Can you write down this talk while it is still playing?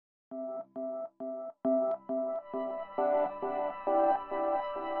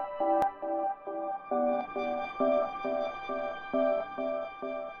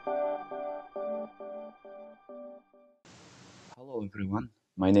everyone.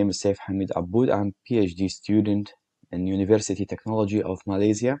 My name is Saif Hamid Aboud. I'm a PhD student in University Technology of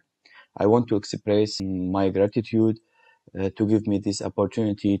Malaysia. I want to express my gratitude to give me this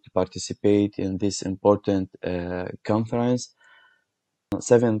opportunity to participate in this important conference,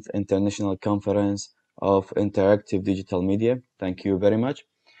 7th International Conference of Interactive Digital Media. Thank you very much.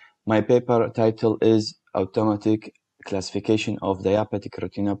 My paper title is Automatic Classification of Diabetic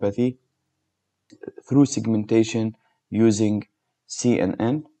Retinopathy through Segmentation using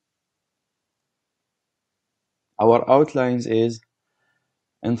CNN. Our outlines is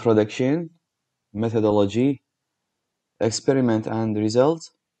introduction, methodology, experiment and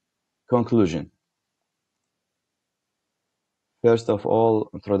results, conclusion. First of all,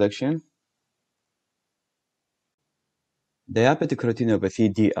 introduction. Diabetic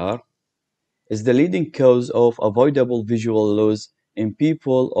retinopathy (DR) is the leading cause of avoidable visual loss in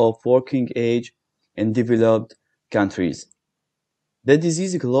people of working age in developed countries. The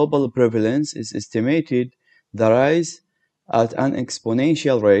disease global prevalence is estimated to rise at an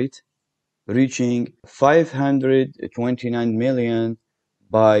exponential rate, reaching 529 million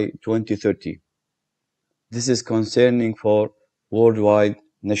by 2030. This is concerning for worldwide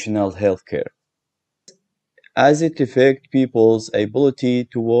national healthcare, as it affects people's ability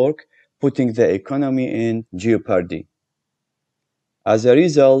to work, putting the economy in jeopardy. As a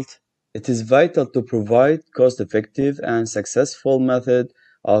result, it is vital to provide cost-effective and successful method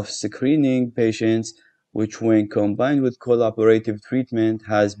of screening patients, which when combined with collaborative treatment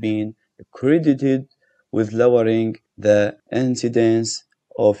has been credited with lowering the incidence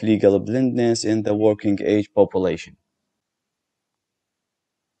of legal blindness in the working age population.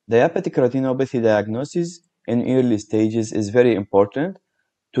 Diabetic retinopathy diagnosis in early stages is very important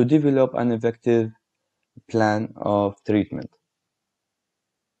to develop an effective plan of treatment.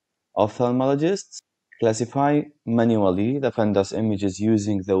 Ophthalmologists classify manually the fundus images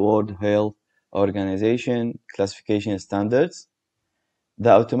using the World Health Organization classification standards.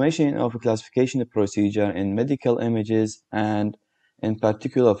 The automation of a classification procedure in medical images and in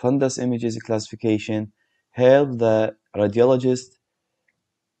particular fundus images classification help the radiologist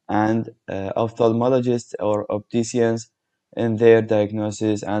and ophthalmologists or opticians in their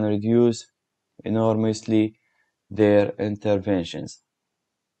diagnosis and reduce enormously their interventions.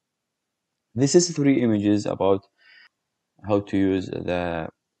 This is 3 images about how to use the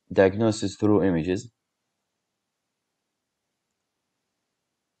diagnosis through images.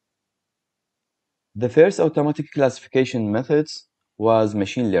 The first automatic classification methods was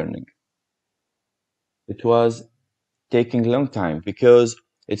machine learning. It was taking a long time because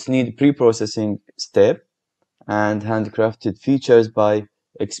it needs pre-processing step and handcrafted features by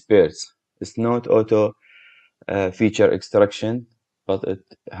experts. It's not auto feature extraction, but it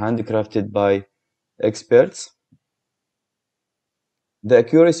handcrafted by experts. The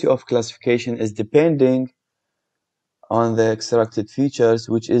accuracy of classification is depending on the extracted features,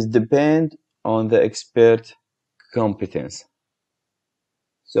 which is depend on the expert competence.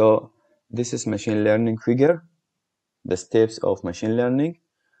 So this is machine learning figure, the steps of machine learning,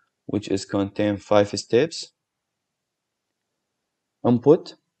 which is contain 5 steps.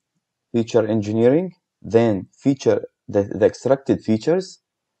 Input, feature engineering, then feature the extracted features.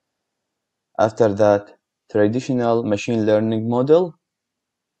 After that, traditional machine learning model,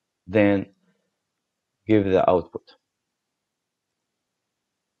 then give the output.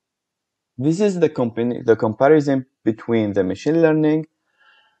 This is the comparison between the machine learning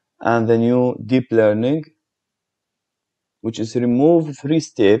and the new deep learning, which is remove 3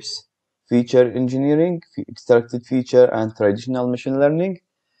 steps: feature engineering, extracted feature, and traditional machine learning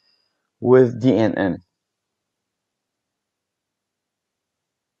with DNN.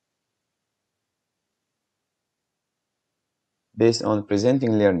 Based on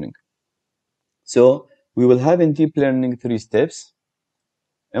presenting learning. So we will have in deep learning 3 steps: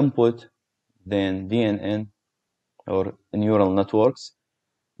 input, then DNN or neural networks,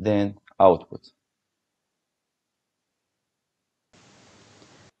 then output.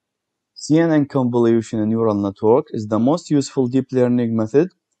 CNN convolutional neural network is the most useful deep learning method,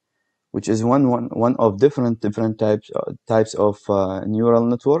 which is one of different types of neural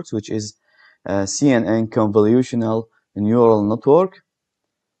networks, which is CNN convolutional neural network.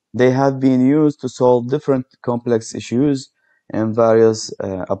 They have been used to solve different complex issues in various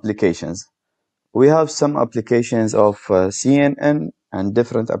applications. We have some applications of CNN and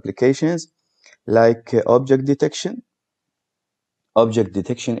different applications like object detection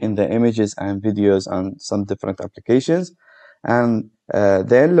in the images and videos and some different applications, and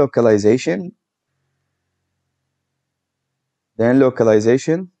then localization,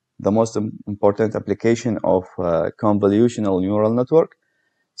 the most important application of convolutional neural network: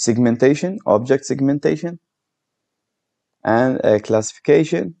 segmentation, object segmentation, and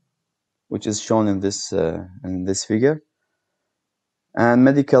classification, which is shown in this figure, and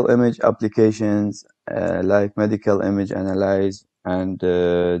medical image applications like medical image analysis and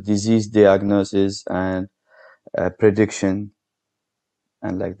disease diagnosis and prediction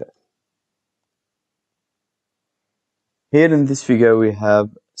and like that. Here in this figure we have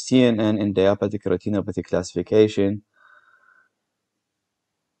CNN in diabetic retinopathy classification,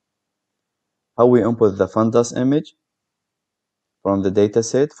 how we input the fundus image from the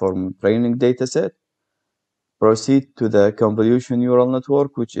dataset, from training dataset, proceed to the convolution neural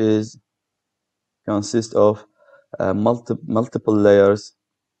network, which consists of multiple layers,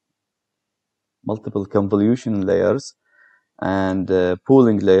 multiple convolution layers, and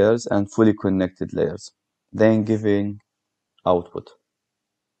pooling layers, and fully connected layers, then giving output.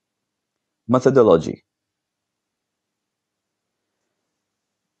 Methodology: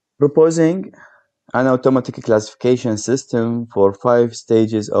 proposing an automatic classification system for 5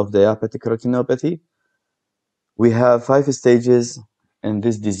 stages of diabetic retinopathy. We have 5 stages in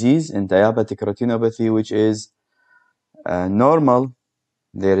this disease, in diabetic retinopathy, which is normal,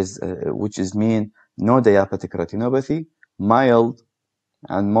 which is mean no diabetic retinopathy, mild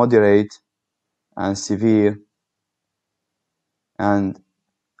and moderate and severe, and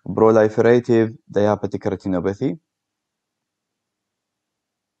proliferative diabetic retinopathy.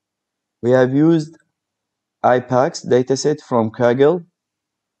 We have used IPAX dataset from Kaggle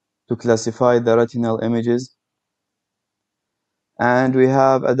to classify the retinal images, and we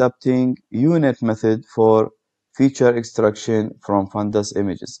have adapting UNet method for feature extraction from fundus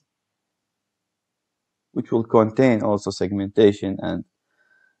images, which will contain also segmentation and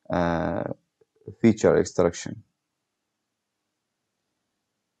feature extraction.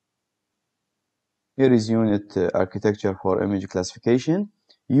 Here is UNet architecture for image classification.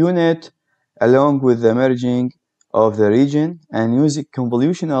 UNet, along with the merging of the region and using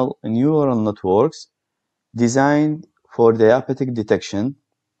convolutional neural networks designed for diabetic detection.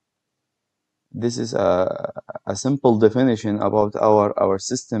 This is a simple definition about our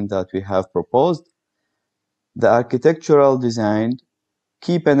system that we have proposed. The architectural design,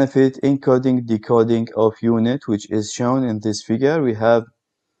 key benefit, encoding, decoding of UNet, which is shown in this figure. We have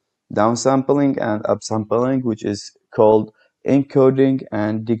downsampling and upsampling, which is called encoding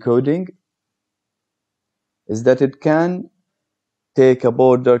and decoding, is that it can take a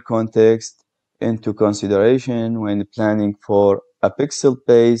border context into consideration when planning for a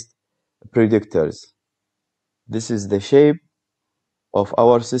pixel-based predictors. This is the shape of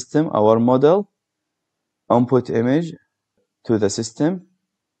our system, our model. Input image to the system,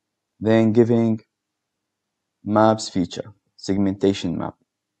 then giving maps feature, segmentation map.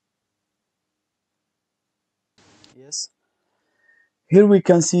 Yes. Here we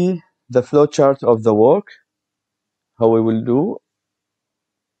can see the flowchart of the work, how we will do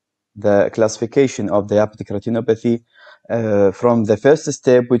the classification of diabetic retinopathy from the first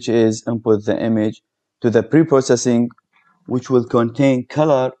step, which is input the image, to the pre-processing, which will contain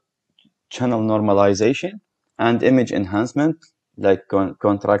color channel normalization and image enhancement, like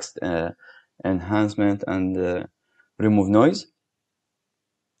contrast enhancement and remove noise.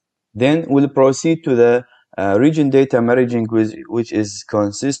 Then we'll proceed to the region data merging, which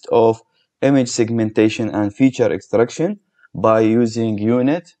consists of image segmentation and feature extraction by using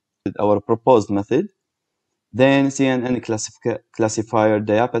UNet, our proposed method. Then CNN classifier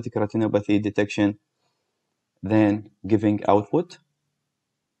diabetic retinopathy detection, then giving output.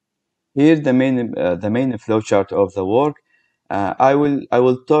 Here the main flowchart of the work. I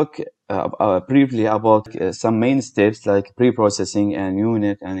will talk briefly about some main steps like pre-processing and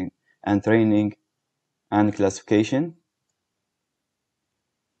UNet and training and classification.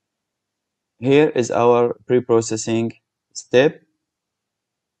 Here is our pre-processing step.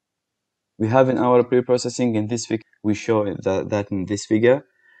 We have in our pre-processing, in this figure, we show that in this figure,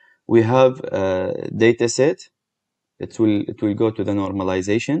 we have a data set. It will go to the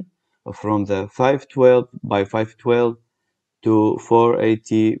normalization from the 512 by 512 to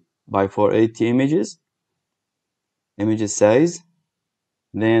 480 by 480 images size,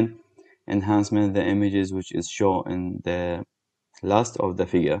 then enhancement the images, which is shown in the last of the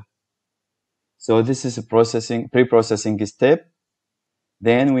figure. So this is a pre-processing step.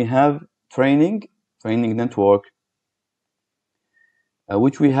 Then we have training network,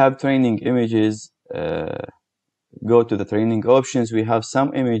 which we have training images. Go to the training options. We have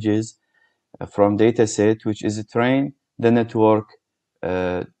some images from dataset, which is train the network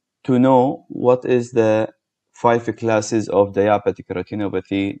to know what is the 5 classes of diabetic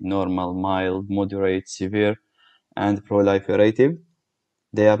retinopathy: normal, mild, moderate, severe, and proliferative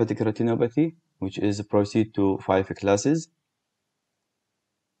diabetic retinopathy, which is proceed to 5 classes.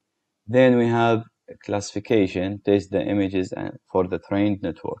 Then we have classification, test the images for the trained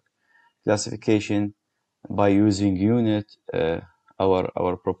network. Classification by using unit,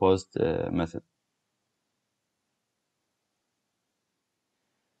 our proposed method.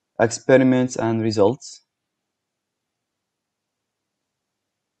 Experiments and results.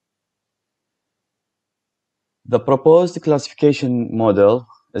 The proposed classification model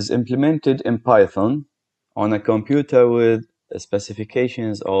is implemented in Python on a computer with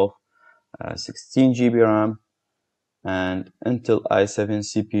specifications of 16 GB RAM and Intel i7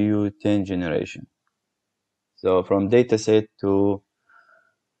 CPU 10th generation. So from dataset to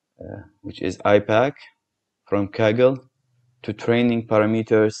which is IPAC, from Kaggle to training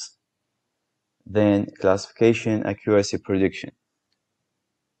parameters, then classification accuracy prediction.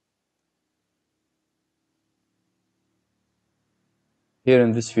 Here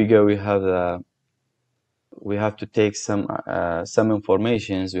in this figure we have to take some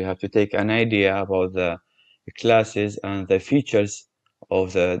informations. We have to take an idea about the classes and the features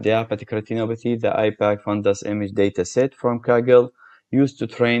of the diabetic retinopathy, the IPAC fundus image data set from Kaggle used to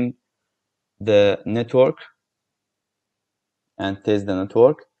train the network and test the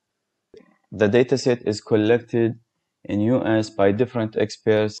network. The dataset is collected in US by different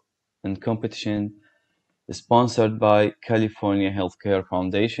experts in competition sponsored by California Healthcare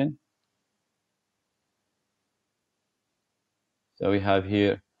Foundation. So we have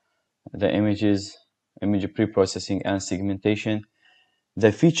here the images, image pre-processing and segmentation.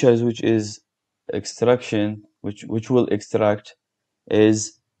 The features which is extraction, which will extract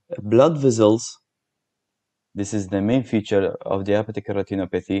is blood vessels. This is the main feature of diabetic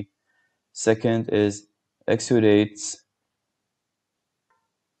retinopathy. Second is exudates.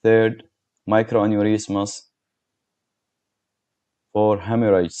 Third, microaneurysms. For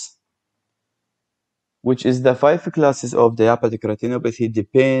hemorrhages, which is the 5 classes of diabetic retinopathy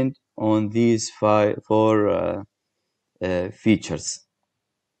depend on these four features,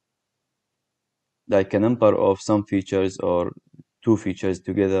 like a number of some features or 2 features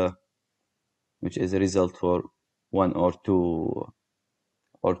together, which is a result for 1 or 2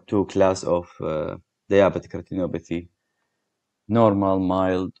 class of diabetic retinopathy: normal,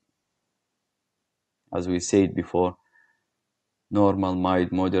 mild, as we said before, normal,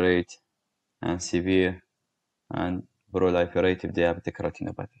 mild, moderate, and severe, and proliferative diabetic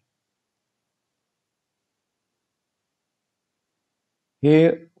retinopathy.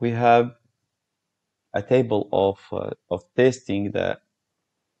 Here we have a table of testing the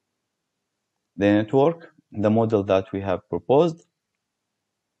network, the model that we have proposed.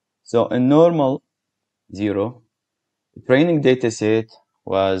 So in normal 0, the training dataset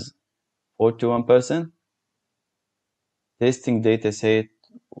was 41%, testing dataset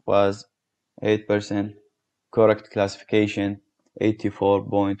was 8%, correct classification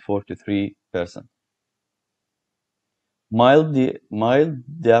 84.43%. Mild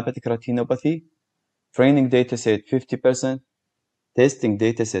diabetic retinopathy, training dataset 50%, testing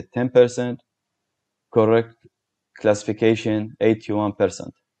dataset 10%, correct classification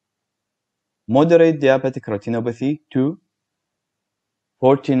 81%. Moderate diabetic retinopathy 2,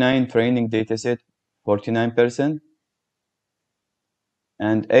 49 training dataset 49%,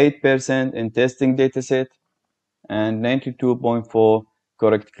 and 8% in testing dataset, and 92.4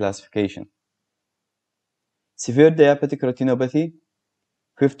 correct classification. Severe diabetic retinopathy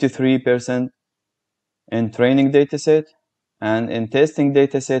 53% in training dataset, and in testing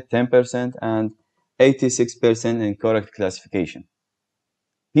dataset 10%, and 86% in correct classification.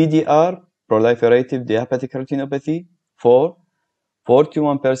 PDR, proliferative diabetic retinopathy,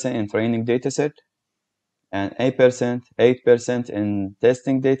 41% in training dataset, and 8% in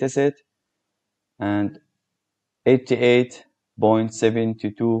testing dataset, and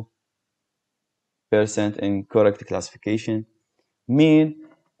 88.72% in correct classification. Mean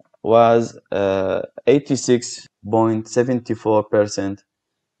was 86.74%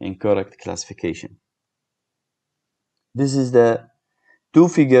 in correct classification. This is the 2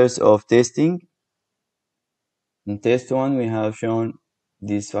 figures of testing. In test 1, we have shown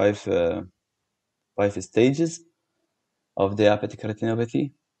these 5 stages of diabetic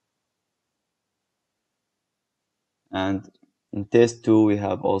retinopathy. And in test 2, we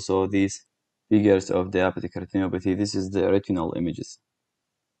have also these figures of diabetic retinopathy. This is the retinal images.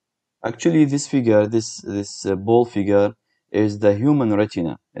 Actually, this figure, this ball figure, is the human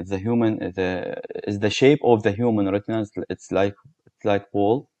retina. It's the shape of the human retina. It's like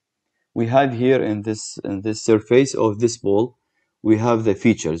ball. we have here in this surface of this ball, we have the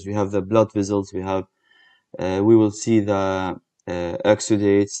features. We have the blood vessels. We will see the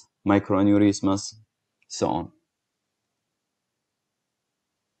exudates, microaneurysmas, so on.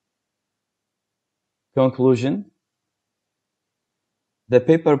 Conclusion: the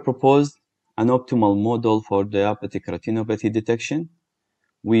paper proposed an optimal model for diabetic retinopathy detection.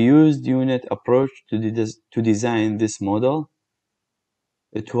 We used unit approach to design this model.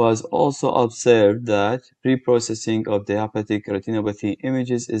 It was also observed that pre-processing of diabetic retinopathy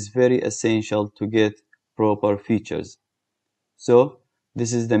images is very essential to get proper features. So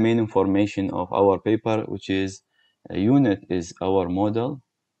this is the main information of our paper, which is unit is our model.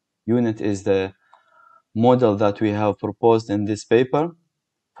 Unit is the model that we have proposed in this paper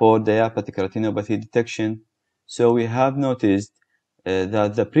for diabetic retinopathy detection. So we have noticed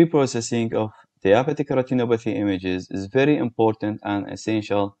that the pre-processing of diabetic retinopathy images is very important and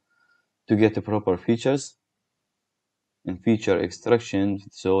essential to get the proper features in feature extraction.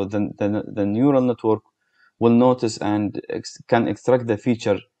 So the neural network will notice and can extract the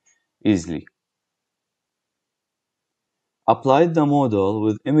feature easily. Applied the model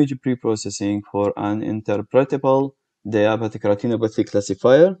with image pre-processing for an interpretable diabetic retinopathy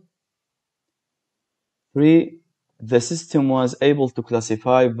classifier. 3. The system was able to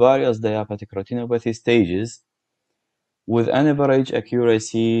classify various diabetic retinopathy stages with an average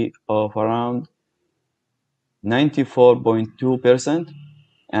accuracy of around 94.2%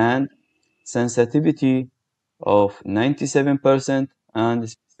 and sensitivity of 97%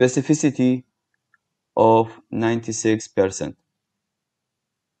 and specificity of 96%.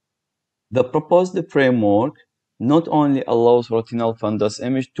 The proposed framework not only allows retinal fundus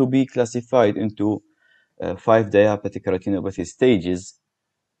image to be classified into 5 diabetic retinopathy stages,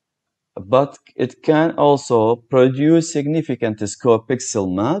 but it can also produce significant scope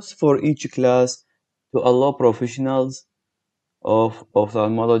pixel maps for each class to allow professionals of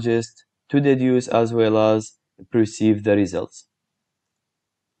ophthalmologists to deduce as well as perceive the results.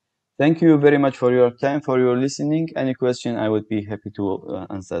 Thank you very much for your time, for your listening. Any question, I would be happy to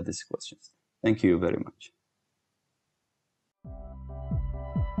answer these questions. Thank you very much.